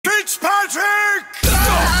Fitzpatrick!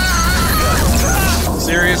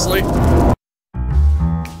 Seriously?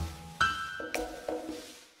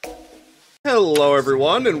 Hello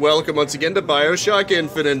everyone, and welcome once again to Bioshock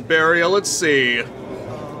Infinite Burial at Sea.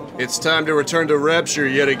 It's time to return to Rapture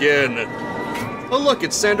yet again. Oh look,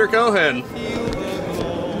 it's Sandra Cohen.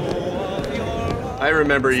 I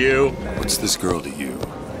remember you. What's this girl to you?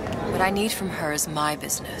 What I need from her is my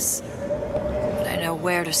business. But I know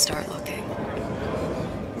where to start looking.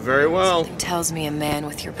 Very well. Something tells me a man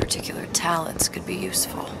with your particular talents could be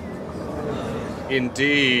useful.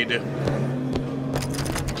 Indeed.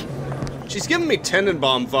 She's giving me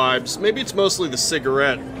Tenenbaum vibes. Maybe it's mostly the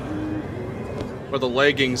cigarette. Or the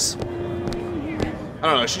leggings. I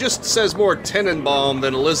don't know, she just says more Tenenbaum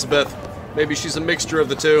than Elizabeth. Maybe she's a mixture of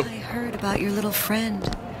the two. I heard about your little friend.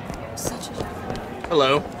 Such a...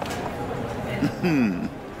 Hello.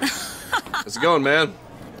 How's it going, man?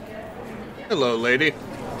 Hello, lady.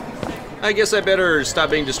 I guess I better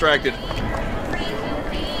stop being distracted.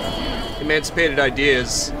 Emancipated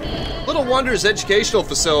Ideas. Little Wonders Educational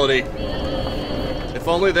Facility. If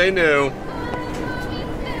only they knew.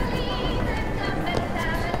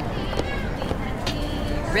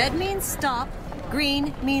 Red means stop,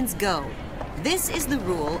 green means go. This is the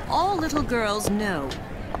rule all little girls know.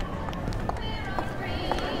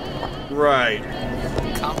 Right.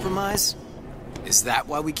 Compromise? Is that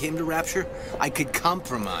why we came to Rapture? I could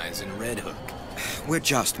compromise in Red Hook. We're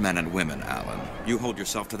just men and women, Alan. You hold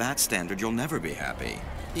yourself to that standard, you'll never be happy.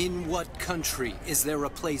 In what country is there a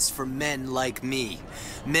place for men like me?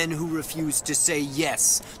 Men who refuse to say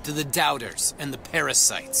yes to the doubters and the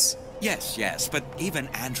parasites. Yes, but even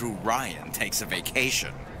Andrew Ryan takes a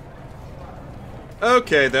vacation.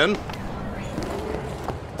 Okay, then.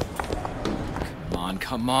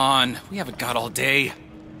 Come on. We haven't got all day.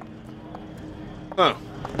 Huh.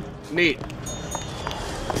 Neat.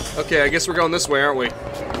 Okay, I guess we're going this way, aren't we?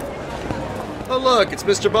 Oh look, it's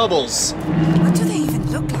Mr. Bubbles. What do they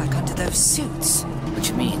even look like under those suits? What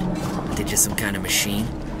you mean? Are they just some kind of machine?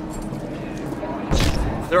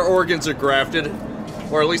 Their organs are grafted.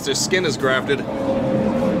 Or at least their skin is grafted.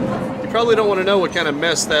 You probably don't want to know what kind of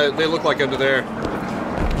mess that they look like under there.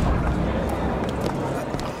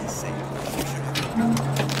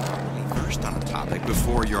 First on a topic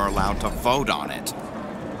before you're allowed to vote on it.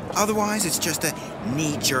 Otherwise, it's just a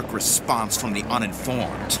knee-jerk response from the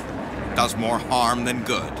uninformed. Does more harm than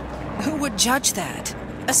good. Who would judge that?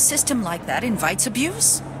 A system like that invites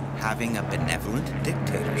abuse? Having a benevolent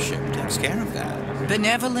dictatorship takes care of that.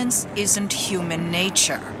 Benevolence isn't human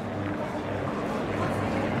nature.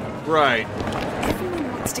 Right.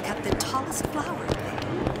 Everyone wants to cut the tallest flower.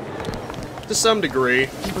 To some degree.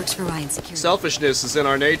 He works for Ryan Security. Selfishness is in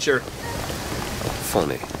our nature.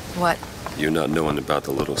 Funny, What? you not knowing about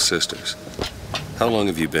the Little Sisters. How long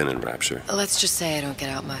have you been in Rapture? Let's just say I don't get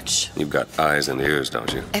out much. You've got eyes and ears,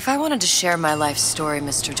 don't you? If I wanted to share my life story,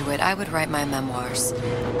 Mr. DeWitt, I would write my memoirs.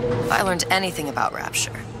 If I learned anything about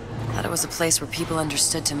Rapture, thought it was a place where people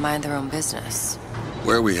understood to mind their own business.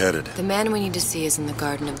 Where are we headed? The man we need to see is in the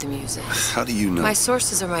Garden of the Muses. How do you know? My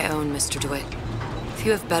sources are my own, Mr. DeWitt. If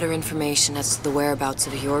you have better information as to the whereabouts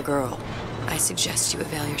of your girl, I suggest you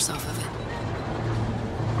avail yourself of it.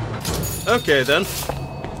 Okay, then.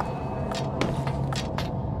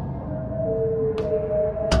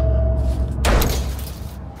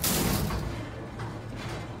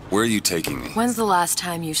 Where are you taking me? When's the last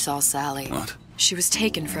time you saw Sally? What? She was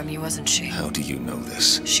taken from you, wasn't she? How do you know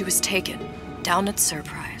this? She was taken, down at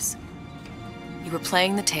Surprise. You were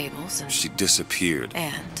playing the tables and... She disappeared.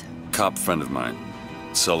 And? Cop friend of mine,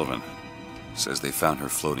 Sullivan, says they found her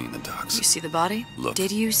floating in the docks. You see the body? Look.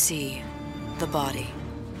 Did you see the body?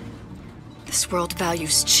 This world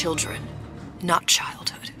values children, not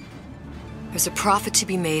childhood. There's a profit to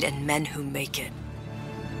be made and men who make it.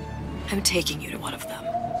 I'm taking you to one of them.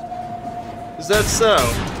 Is that so?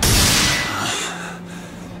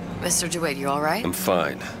 Mr. DeWitt, you all right? I'm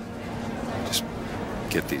fine. Just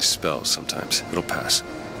get these spells sometimes. It'll pass.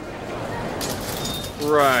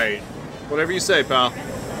 Right. Whatever you say, pal.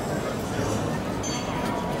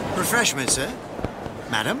 Refreshments, sir?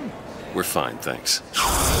 Madam? We're fine, thanks.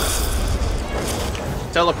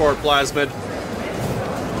 Teleport plasmid.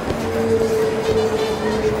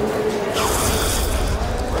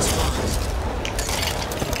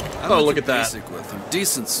 Oh, look at that. Basic with them,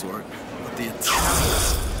 decent sort. But the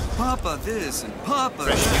Italians, Papa this and Papa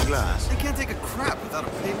Fresh that. new glass. They can't take a crap without a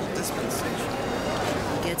papal dispensation.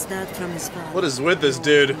 Gets that from his father. What is with this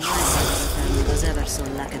dude? My side of the family was ever so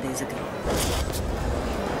lackadaisical.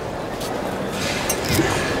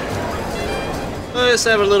 Let's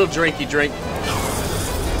have a little drinky drink.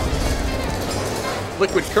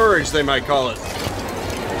 Liquid courage, they might call it.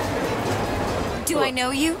 Do I know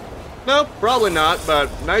you? No, probably not, but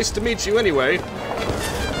nice to meet you anyway.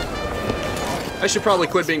 I should probably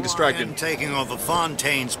quit being distracted. Ryan taking over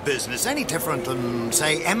Fontaine's business any different than,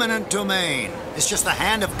 say, eminent domain? It's just the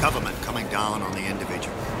hand of government coming down on the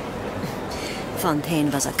individual. Fontaine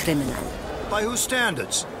was a criminal. By whose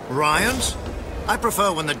standards? Ryan's? I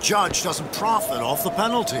prefer when the judge doesn't profit off the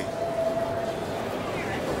penalty.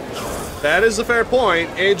 That is a fair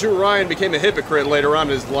point. Andrew Ryan became a hypocrite later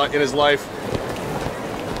on in his life.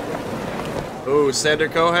 Oh, Sander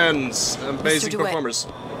Cohen's amazing performers.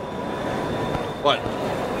 What?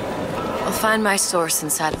 I'll find my source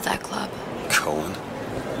inside of that club. Cohen?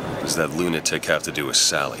 What does that lunatic have to do with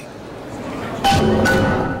Sally?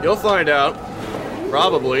 You'll find out.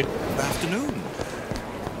 Probably. Good afternoon.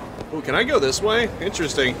 Oh, can I go this way?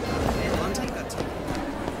 Interesting.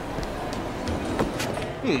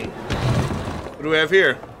 What do we have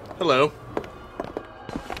here? Hello.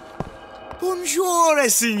 Buongiorno,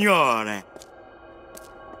 signore.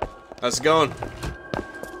 How's it going?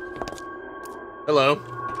 Hello.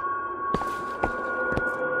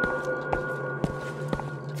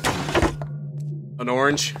 An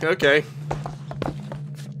orange. Okay.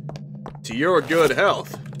 To your good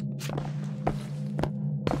health.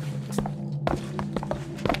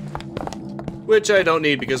 Which I don't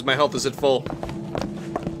need because my health is at full.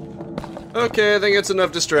 Okay, I think it's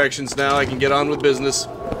enough distractions now. I can get on with business.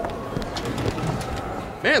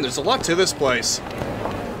 Man, there's a lot to this place.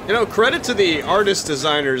 You know, credit to the artist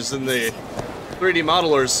designers and the 3D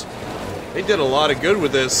modelers. They did a lot of good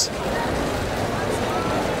with this.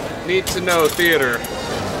 Need to know theater.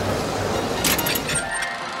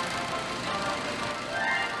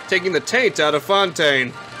 Taking the taint out of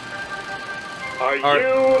Fontaine. Are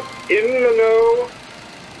you in the know?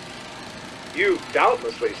 You've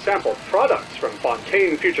doubtlessly sampled products from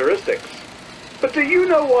Fontaine Futuristics. But do you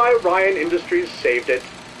know why Ryan Industries saved it?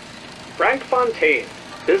 Frank Fontaine,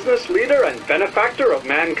 business leader and benefactor of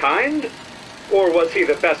mankind? Or was he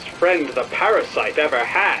the best friend the parasite ever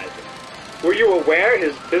had? Were you aware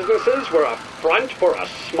his businesses were a front for a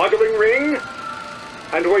smuggling ring?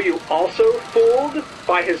 And were you also fooled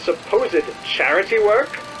by his supposed charity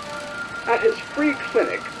work? At his free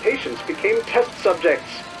clinic, patients became test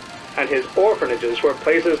subjects, and his orphanages were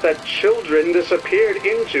places that children disappeared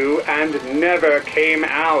into and never came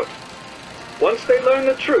out. Once they learned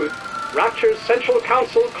the truth, Rapture's Central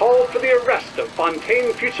Council called for the arrest of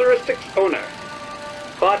Fontaine Futuristics' owner.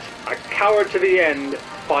 But, a coward to the end,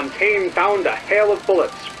 Fontaine found a hail of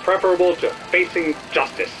bullets preferable to facing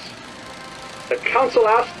justice. The council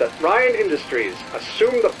asked that Ryan Industries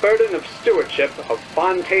assume the burden of stewardship of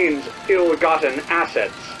Fontaine's ill-gotten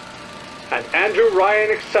assets. And Andrew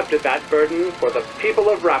Ryan accepted that burden for the people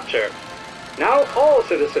of Rapture. Now all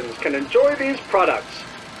citizens can enjoy these products,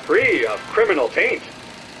 free of criminal taint.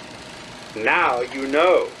 Now you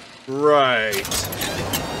know. Right.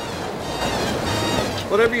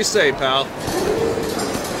 Whatever you say, pal.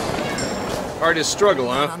 Artist struggle,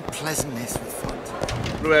 huh? Unpleasantness with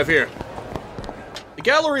Fontaine. What do we have here? The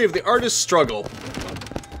Gallery of the Artist's Struggle.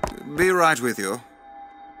 Be right with you.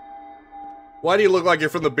 Why do you look like you're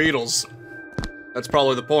from the Beatles? That's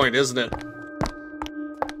probably the point, isn't it?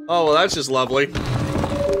 Oh, well, that's just lovely.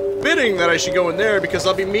 Fitting that I should go in there because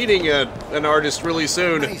I'll be meeting an artist really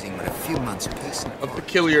soon. Amazing what a few months peace. Of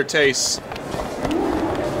peculiar tastes.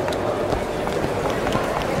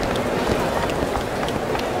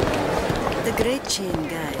 The Great Chain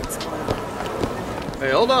guides.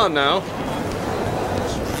 Hey, hold on now.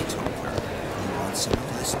 I told her. You want someone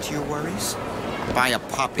to listen to your worries? Buy a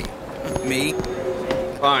puppy. Me?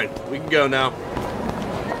 Fine, we can go now.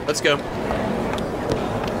 Let's go.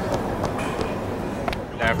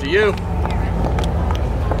 After you.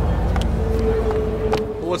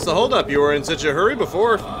 Well, what's the holdup? You were in such a hurry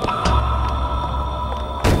before.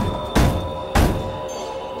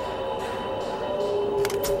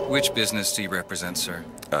 Which business do you represent, sir?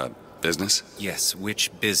 Business? Yes,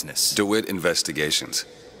 which business? DeWitt Investigations.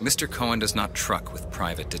 Mr. Cohen does not truck with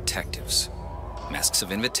private detectives. Masks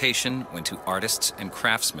of invitation went to artists and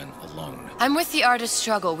craftsmen alone. I'm with the artist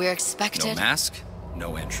struggle. We're expected. No mask,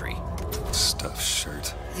 no entry. Stuffed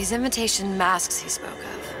shirt. These invitation masks he spoke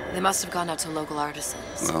of. They must have gone out to local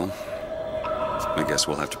artisans. Well, I guess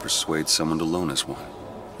we'll have to persuade someone to loan us one.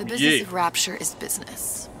 The business of Rapture is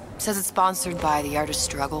business. Says it's sponsored by the artist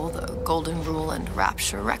struggle, the Golden Rule, and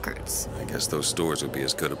Rapture Records. I guess those stores would be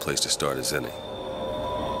as good a place to start as any.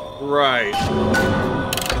 Right.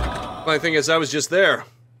 My thing is, I was just there.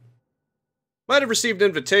 Might have received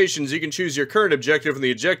invitations. You can choose your current objective from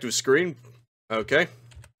the objective screen. Okay.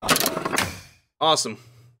 Awesome.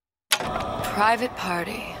 Private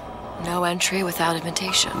party. No entry without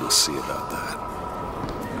invitation. We'll see about that.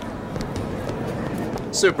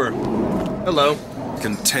 Super. Hello.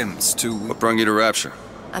 Contempts to... What brung you to Rapture?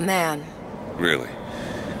 A man. Really?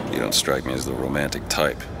 You don't strike me as the romantic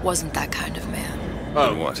type. Wasn't that kind of man.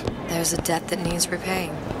 Oh. And what? There's a debt that needs repaying.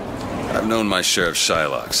 I've known my share of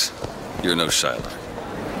Shylocks. You're no Shylock.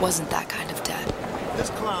 Wasn't that kind of debt. This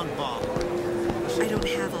clown bomb. I don't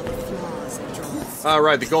have all the flaws and drops.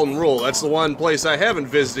 Alright, the Golden Rule. That's the one place I haven't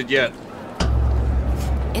visited yet.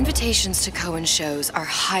 Invitations to Cohen shows are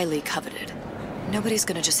highly coveted. Nobody's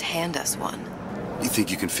gonna just hand us one. You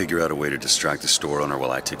think you can figure out a way to distract the store owner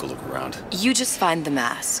while I take a look around? You just find the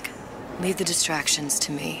mask. Leave the distractions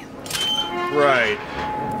to me. Right.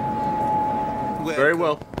 Very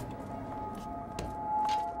well.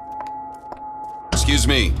 Excuse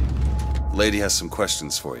me. Lady has some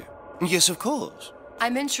questions for you. Yes, of course.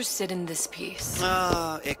 I'm interested in this piece.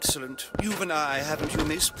 Ah, excellent. You've an eye, haven't you,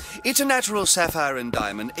 miss? It's a natural sapphire and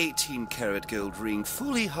diamond, 18-karat gold ring,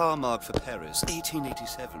 fully hallmarked for Paris,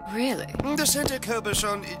 1887. Really? The center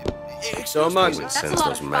cabochon... So among us. Sends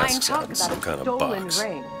those masks out in some kind of box.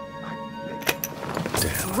 Ring.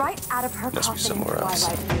 Damn. Right out of her Must be coffin in somewhere else.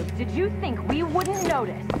 Twilight Field. Did you think we wouldn't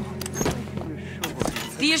notice?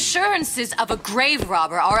 The assurances of a grave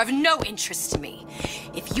robber are of no interest to me.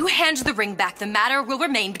 If you hand the ring back, the matter will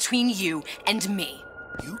remain between you and me.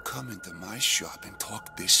 You come into my shop and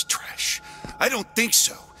talk this trash. I don't think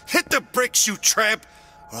so. Hit the bricks, you tramp,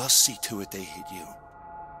 or I'll see to it they hit you.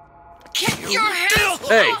 Get your hands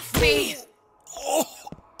Hey. off me!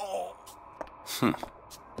 Hmm.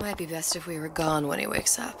 Might be best if we were gone when he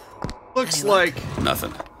wakes up. Looks Any luck? like...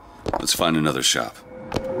 Nothing. Let's find another shop.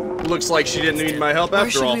 Looks like she didn't need my help Where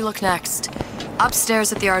after should all. we look next?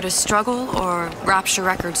 Upstairs at the Artist's Struggle, or Rapture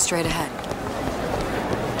Records straight ahead?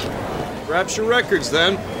 Rapture Records,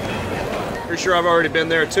 then. Pretty sure I've already been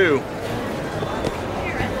there, too.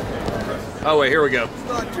 Oh, wait, here we go.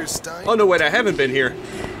 Dr. Stein. Oh, no, wait, I haven't been here.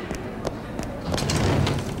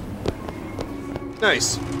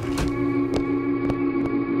 Nice.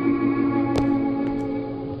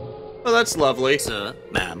 Oh, that's lovely. Sir,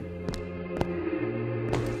 ma'am.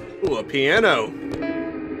 Ooh, a piano.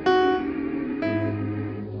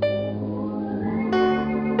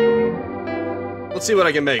 Let's see what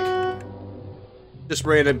I can make. Just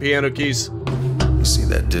random piano keys. You see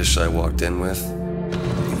that dish I walked in with?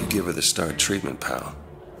 When you give her the star treatment, pal,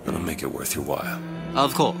 it'll make it worth your while.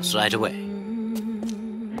 Of course, right away.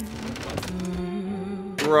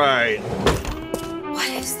 Right. What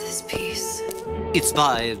is this piece? It's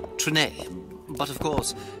by Trenet, but of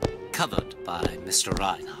course, covered by Mr.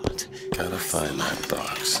 Reinhardt. Gotta find that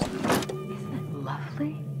box.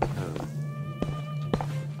 Lovely.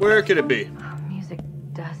 Where could it be? Music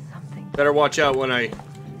does something. Better watch out when I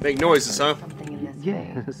make noises, huh? Something in this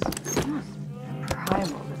yes. Almost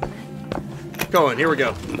primal, isn't it? Cohen, here we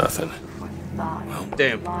go. Nothing. Thought. Well,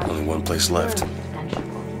 Damn. only one place left.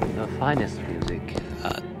 The finest music.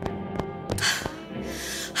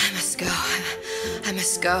 I must go. I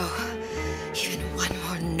must go. Even one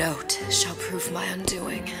more note shall prove my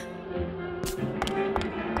undoing.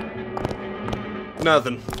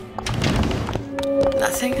 Nothing.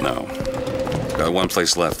 Nothing? No. Got one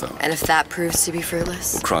place left, though. And if that proves to be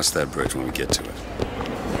fruitless? We'll cross that bridge when we get to it.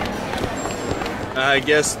 I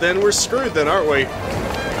guess then we're screwed then, aren't we?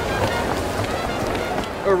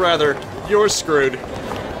 Or rather, you're screwed,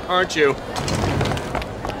 aren't you?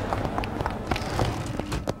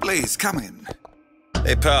 Please, come in.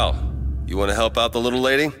 Hey, pal. You want to help out the little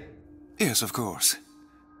lady? Yes, of course.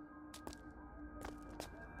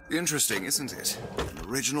 Interesting, isn't it? An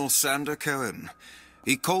original Sander Cohen.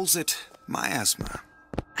 He calls it miasma.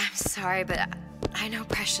 I'm sorry, but I know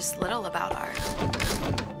precious little about art.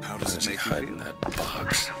 How does it He make hide you in feel? that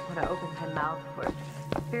box. I want to open my mouth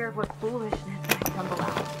for fear of what foolishness I stumble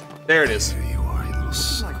out. There it is. There you are, you little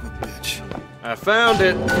son of a bitch. I found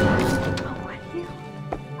it. Oh, would you?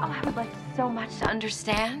 Oh, I would like So much to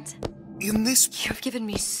understand. In this... You've given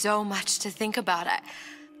me so much to think about. I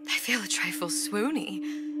feel a trifle swoony.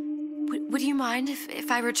 Would you mind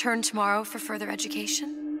if I return tomorrow for further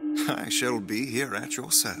education? I shall be here at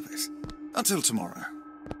your service. Until tomorrow.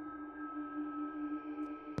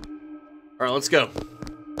 All right, let's go.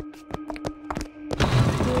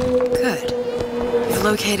 Good. You've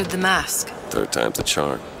located the mask. Third time's the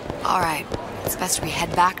charm. All right. It's best we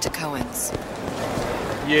head back to Cohen's.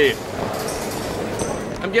 Yeah.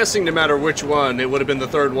 I'm guessing no matter which one, it would have been the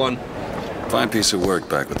third one. Fine piece of work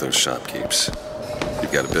back with those shopkeeps.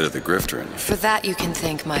 You've got a bit of the grifter in you. For that, you can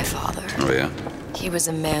thank my father. Oh, yeah? He was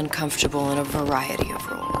a man comfortable in a variety of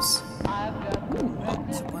roles.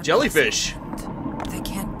 Jellyfish. They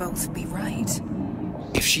can't both be right.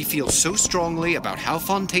 If she feels so strongly about how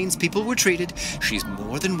Fontaine's people were treated, she's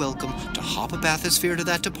more than welcome to hop a bathysphere to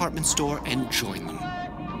that department store and join them.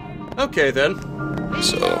 Okay, then.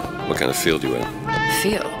 So, what kind of field you in?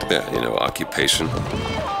 Field? Yeah, you know, occupation.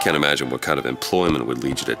 Can't imagine what kind of employment would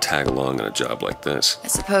lead you to tag along on a job like this. I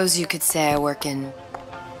suppose you could say I work in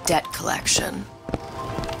debt collection.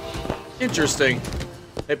 Interesting.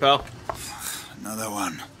 Hey, pal. Another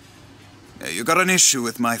one. You got an issue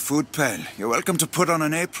with my food pal. You're welcome to put on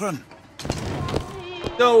an apron.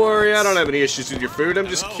 Don't worry, I don't have any issues with your food. I'm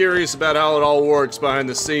just curious about how it all works behind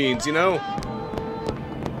the scenes, you know?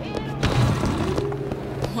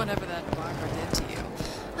 Whatever that barber did to you,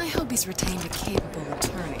 I hope he's retained a capable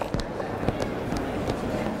attorney.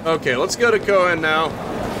 Okay, let's go to Cohen now.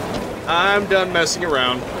 I'm done messing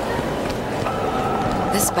around.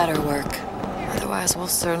 This better work. Otherwise, we'll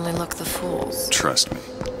certainly look the fools. Trust me.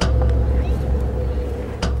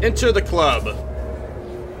 Enter the club.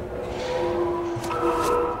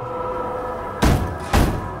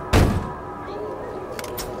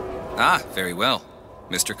 Ah, very well.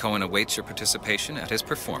 Mr. Cohen awaits your participation at his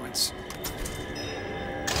performance.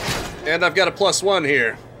 And I've got a +1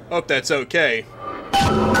 here. Hope that's okay.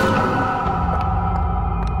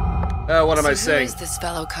 What am I saying? Who is this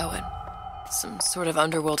fellow Cohen? Some sort of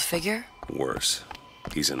underworld figure? Worse.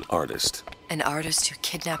 He's an artist. An artist who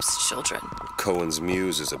kidnaps children. Cohen's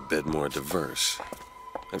muse is a bit more diverse.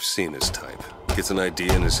 I've seen his type. Gets an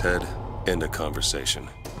idea in his head, end a conversation.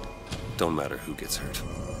 Don't matter who gets hurt.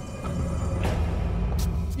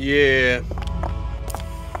 Yeah.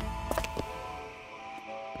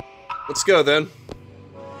 Let's go then.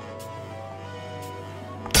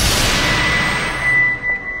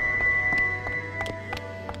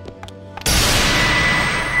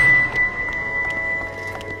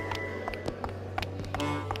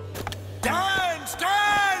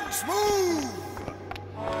 Dance, move!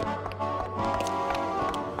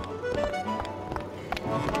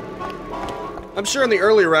 I'm sure in the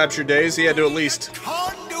early Rapture days he had to at least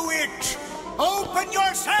Conduit! Open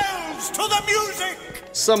yourselves to the music!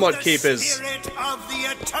 somewhat keep his Spirit of the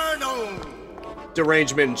eternal!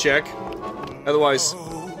 derangement in check. Otherwise,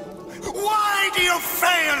 Why do you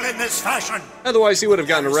fail in this fashion? otherwise he would have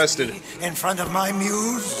gotten arrested. In front of my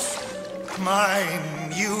muse? My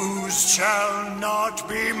muse shall not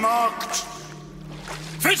be mocked.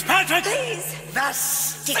 Fitzpatrick! Please! The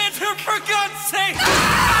stick! For God's sake!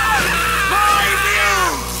 My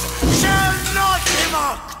muse shall not be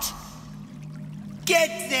mocked!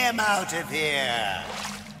 Get them out of here!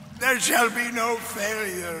 There shall be no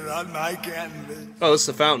failure on my canvas. Oh, this is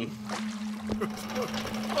the fountain.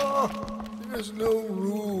 Oh, there's no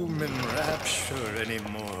room in Rapture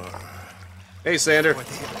anymore. Hey, Sander. For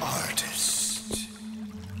the artist.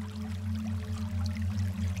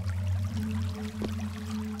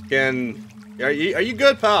 Are you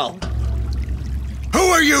good, pal? Who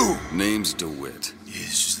are you? Name's DeWitt.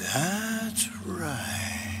 Is that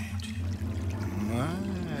right? My.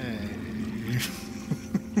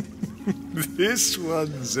 This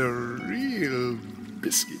one's a real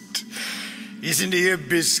biscuit. Isn't he a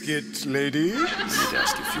biscuit, lady? I need to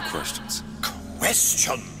ask you a few questions.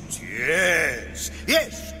 Questions, yes.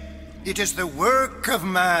 Yes. It is the work of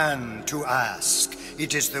man to ask.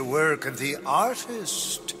 It is the work of the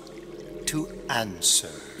artist to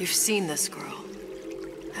answer. You've seen this girl,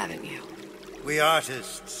 haven't you? We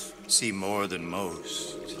artists see more than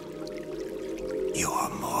most. You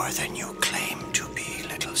are more than you claim to be,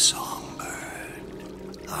 little songbird.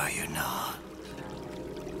 Are you not?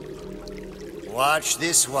 Watch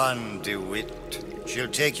this one, DeWitt. She'll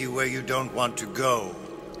take you where you don't want to go.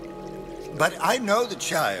 But I know the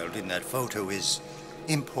child in that photo is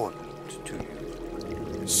important to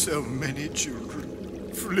you. So many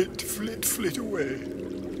children flit, flit, flit away.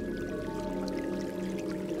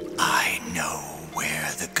 I know where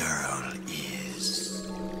the girl is.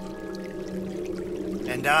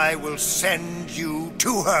 And I will send you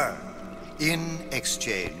to her. In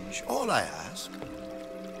exchange, all I ask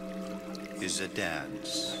is a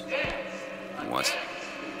dance. What?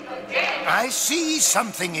 I see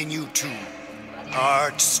something in you two.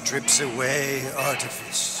 Art strips away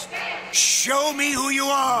artifice. Show me who you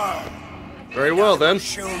are. Very well, then.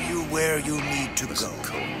 Show you where you need to go.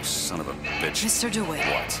 Cohen, son of a bitch. Mr. DeWitt.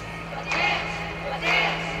 What?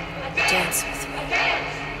 Dance with me.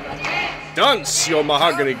 Dance, your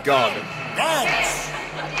mahogany god. Dance!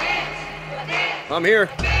 I'm here.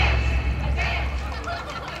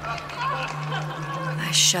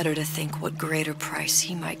 I shudder to think what greater price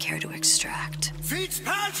he might care to extract.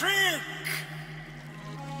 Fitzpatrick!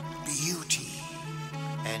 Beauty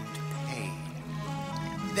and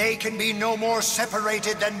they can be no more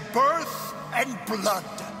separated than birth and blood.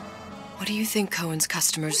 What do you think Cohen's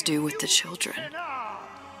customers do with the children?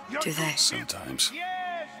 Do they? Sometimes.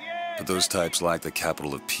 But those types lack the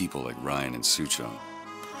capital of people like Ryan and Suchong.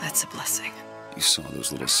 That's a blessing. You saw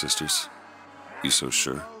those little sisters? You so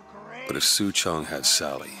sure? But if Suchong had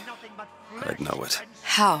Sally, I'd know it.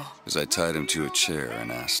 How? As I tied him to a chair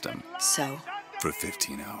and asked him. So? For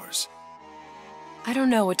 15 hours. I don't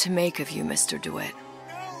know what to make of you, Mr. DeWitt.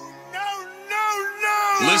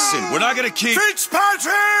 Listen, we're not gonna keep...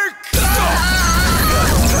 Fitzpatrick!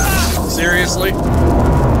 Seriously?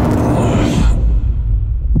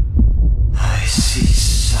 I see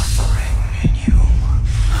suffering in you.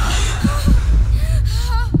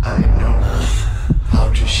 I know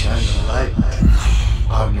how to shine a light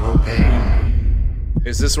on your pain.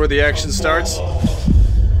 Is this where the action starts?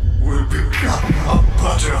 Will become a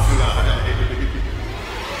butterfly.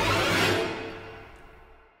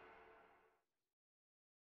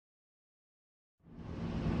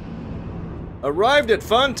 Arrived at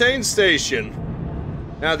Fontaine Station.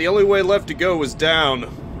 Now the only way left to go was down.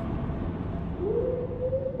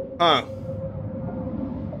 Huh.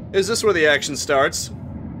 Is this where the action starts?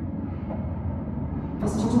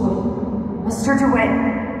 Mr. DeWitt!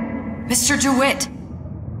 Mr. DeWitt!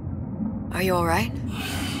 Are you alright?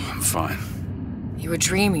 I'm fine. You were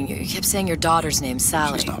dreaming. You kept saying your daughter's name,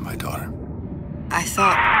 Sally. She's not my daughter. I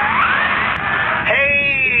thought...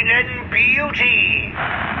 Pain and beauty!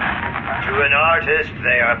 To an artist,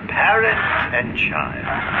 they are parent and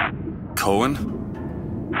child. Cohen?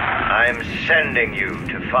 I'm sending you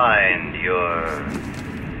to find your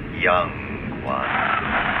young one.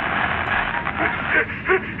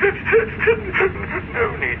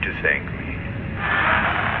 No need to thank me.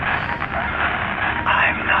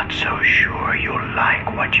 I'm not so sure you'll like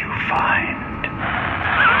what you find.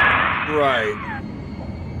 Right.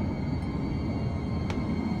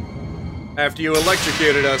 After you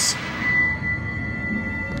electrocuted us.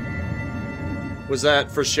 Was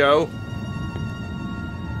that for show?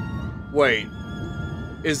 Wait.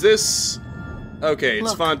 Is this... Okay, it's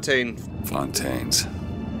Look. Fontaine. Fontaine's.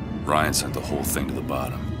 Ryan sent the whole thing to the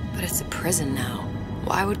bottom. But it's a prison now.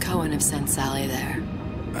 Why would Cohen have sent Sally there?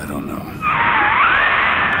 I don't know.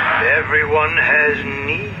 Everyone has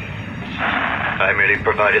needs. I merely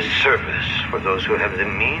provide a service for those who have the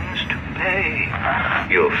means to pay.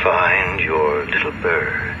 You'll find your little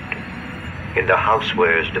bird in the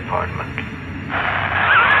housewares department.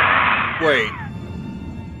 If Wait.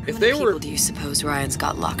 How many people do you suppose Ryan's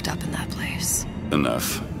got locked up in that place?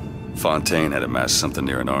 Enough. Fontaine had amassed something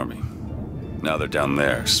near an army. Now they're down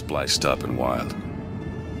there, spliced up and wild.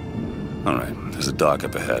 Alright, there's a dock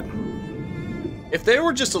up ahead. If they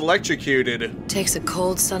were just electrocuted... Takes a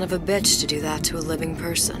cold son of a bitch to do that to a living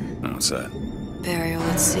person. What's that? Burial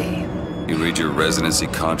at sea. You read your residency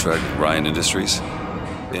contract with Ryan Industries?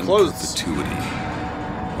 In perpetuity,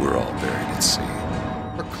 we're all buried at sea.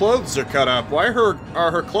 Her clothes are cut up. Why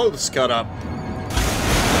are her clothes cut up?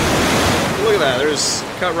 Look at that. There's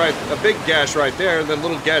cut right, a big gash right there, and then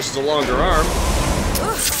little gashes along her arm.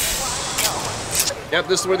 Yep,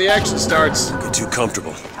 this is where the action starts. Get too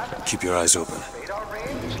comfortable. Keep your eyes open.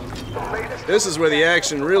 This is where the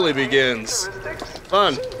action really begins.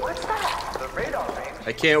 Fun.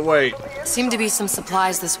 I can't wait. Seem to be some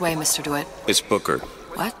supplies this way, Mr. DeWitt. It's Booker.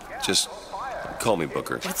 What? Just call me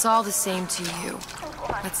Booker. It's all the same to you.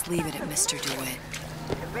 Let's leave it at Mr. DeWitt.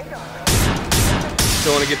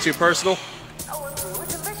 Don't want to get too personal.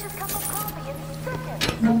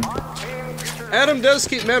 Adam does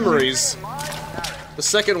keep memories. The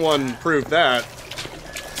second one proved that.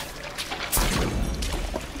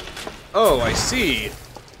 Oh, I see.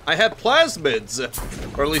 I have plasmids.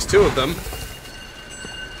 Or at least 2 of them.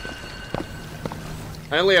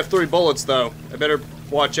 I only have 3 bullets, though. I better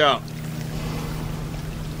watch out.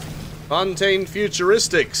 Fontaine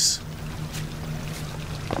Futuristics.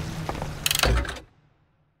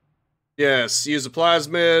 Yes, use a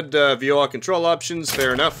plasmid, view all control options,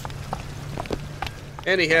 fair enough.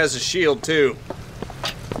 And he has a shield, too.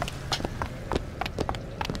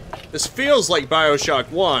 This feels like Bioshock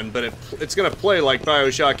 1, but it's gonna play like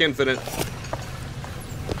Bioshock Infinite.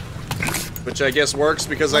 Which I guess works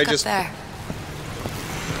because I just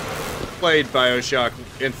played Bioshock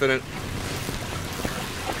Infinite.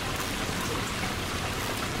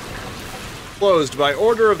 Closed by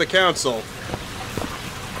order of the Council.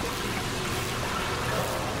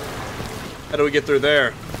 How do we get through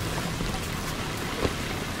there?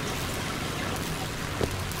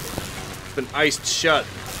 It's been iced shut.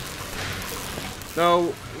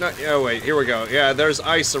 No, not. Oh wait, here we go. Yeah, there's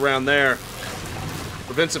ice around there.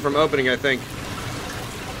 Prevents it from opening, I think.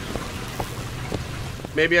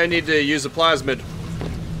 Maybe I need to use a plasmid.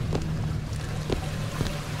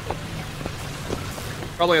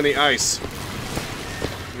 Probably on the ice.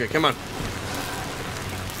 Okay, come on.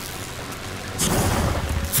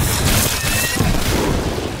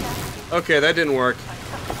 Okay, that didn't work.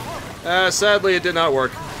 Sadly, it did not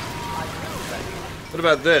work. What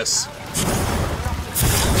about this?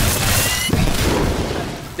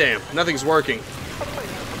 Damn, nothing's working.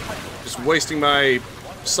 Just wasting my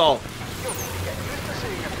salt.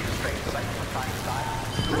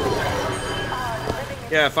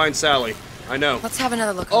 Yeah, find Sally. I know. Let's have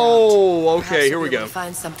another look around. Oh, okay, Perhaps here we we'll be able go. to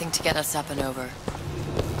find something to get us up and over.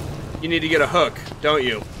 You need to get a hook, don't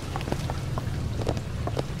you?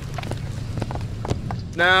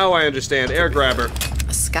 Now I understand. Air grabber.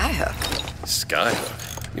 A skyhook.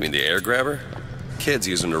 Skyhook? You mean the air grabber? Kids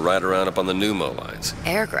use them to ride around up on the pneumo lines.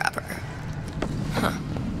 Air grabber. Huh.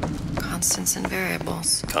 Constants and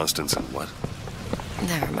variables. Constants and what?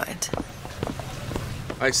 Never mind.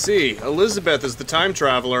 I see. Elizabeth is the time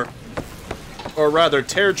traveler. Or rather,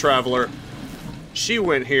 tear traveler. She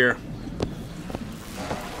went here.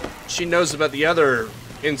 She knows about the other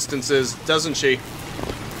instances, doesn't she?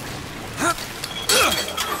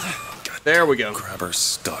 There we go. Grabber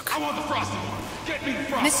stuck. I want the frosting. Get me the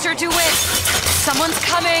frosting. Mr. DeWitt! Someone's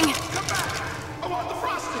coming! Come back. I want the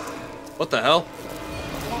frosting. What the hell?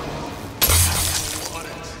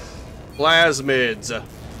 Plasmids.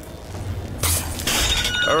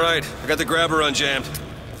 All right, I got the grabber unjammed.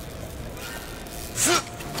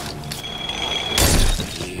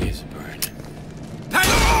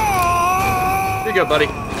 Here you go, buddy.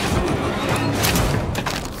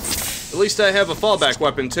 At least I have a fallback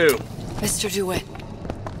weapon, too. Mr. DeWitt,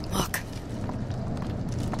 look.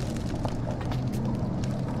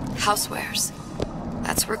 Housewares.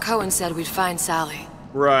 That's where Cohen said we'd find Sally.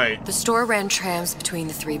 Right. The store ran trams between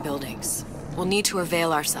the 3 buildings. We'll need to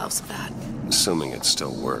avail ourselves of that. Assuming it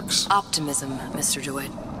still works. Optimism, Mr.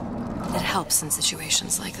 DeWitt. It helps in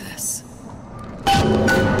situations like this.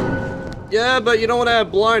 Yeah, but you don't want to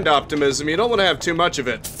have blind optimism. You don't want to have too much of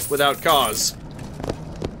it without cause.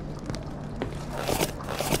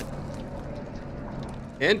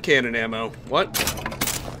 And cannon ammo. What?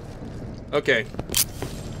 Okay.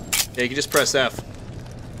 Yeah, you can just press F.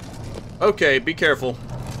 Okay, be careful.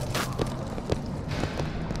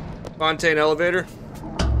 Fontaine elevator.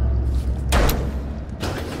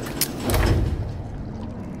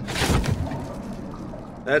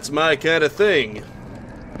 That's my kind of thing.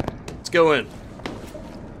 Let's go in.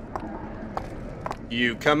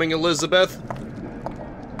 You coming, Elizabeth?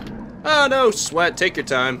 Oh, no sweat. Take your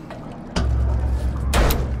time.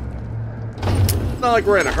 Not like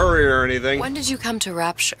we're in a hurry or anything. When did you come to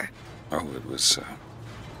Rapture? Oh, it was,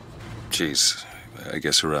 geez, I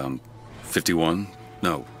guess around 51?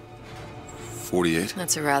 No, 48?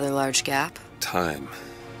 That's a rather large gap. Time.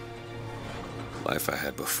 Life I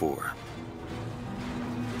had before.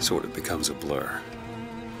 Sort of becomes a blur.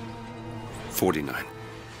 49.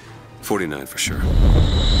 49 for sure.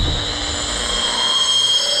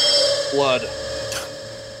 Blood.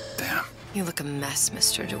 Damn. You look a mess,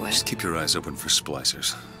 Mr. DeWitt. Just keep your eyes open for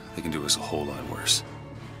splicers. They can do us a whole lot worse.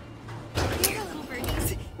 Here, little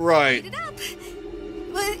birdies. Right. Eat it up.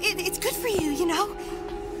 Well, it's good for you, you know.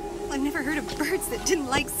 I've never heard of birds that didn't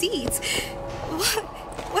like seeds.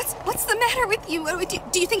 What's the matter with you?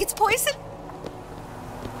 Do you think it's poison?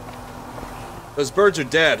 Those birds are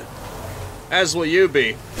dead. As will you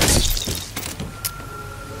be.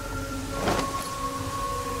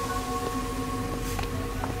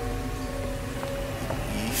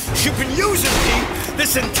 You've been using me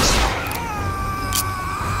this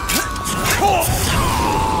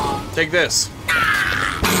Take this.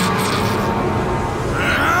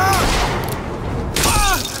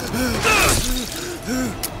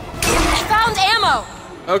 I found ammo!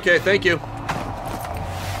 Okay, thank you.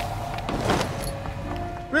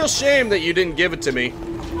 Real shame that you didn't give it to me.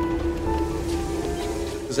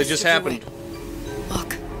 Because it just happened.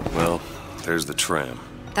 Look. Well, there's the tram.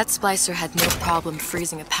 That splicer had no problem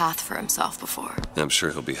freezing a path for himself before. I'm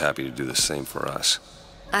sure he'll be happy to do the same for us.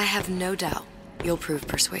 I have no doubt you'll prove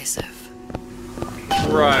persuasive.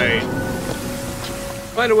 Right.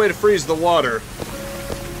 Find a way to freeze the water.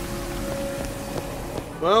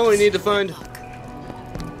 Well, we need to find...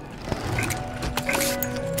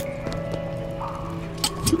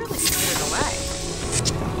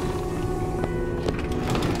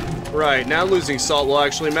 Right, now losing salt will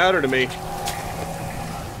actually matter to me.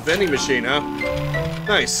 Vending machine, huh?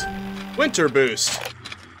 Nice. Winter boost.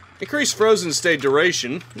 Increase frozen stay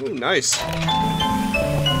duration. Ooh, nice.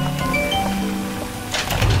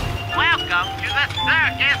 Welcome to the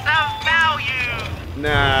Circus of Value!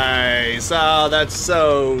 Nice. Oh, that's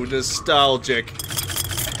so nostalgic.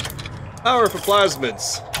 Power for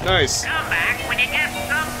plasmids. Nice. Come back when you get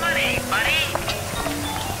some money, buddy.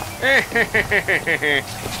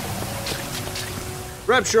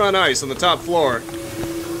 Rapture on ice on the top floor.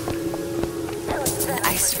 An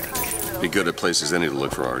ice rink. Be good at places any to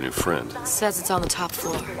look for our new friend. Says it's on the top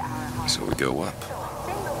floor. So we go up.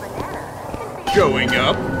 Going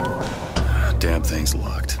up? Damn thing's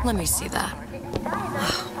locked. Let me see that.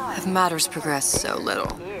 Have matters progressed so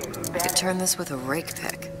little? I could turn this with a rake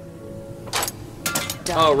pick.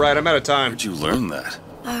 Oh, right, I'm out of time. Where'd you learn that?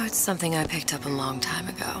 Oh, it's something I picked up a long time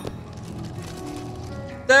ago.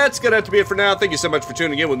 That's gonna have to be it for now. Thank you so much for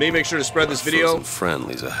tuning in with me. Make sure to spread this video Frozen friend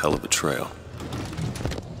leaves a hell of a trail.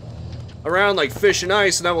 around like fish and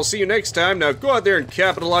ice, and I will see you next time. Now go out there and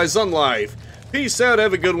capitalize on life. Peace out,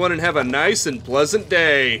 have a good one, and have a nice and pleasant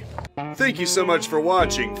day. Thank you so much for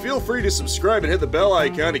watching. Feel free to subscribe and hit the bell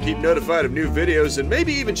icon to keep notified of new videos, and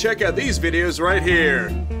maybe even check out these videos right here.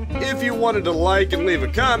 If you wanted to like and leave a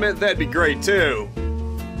comment, that'd be great too.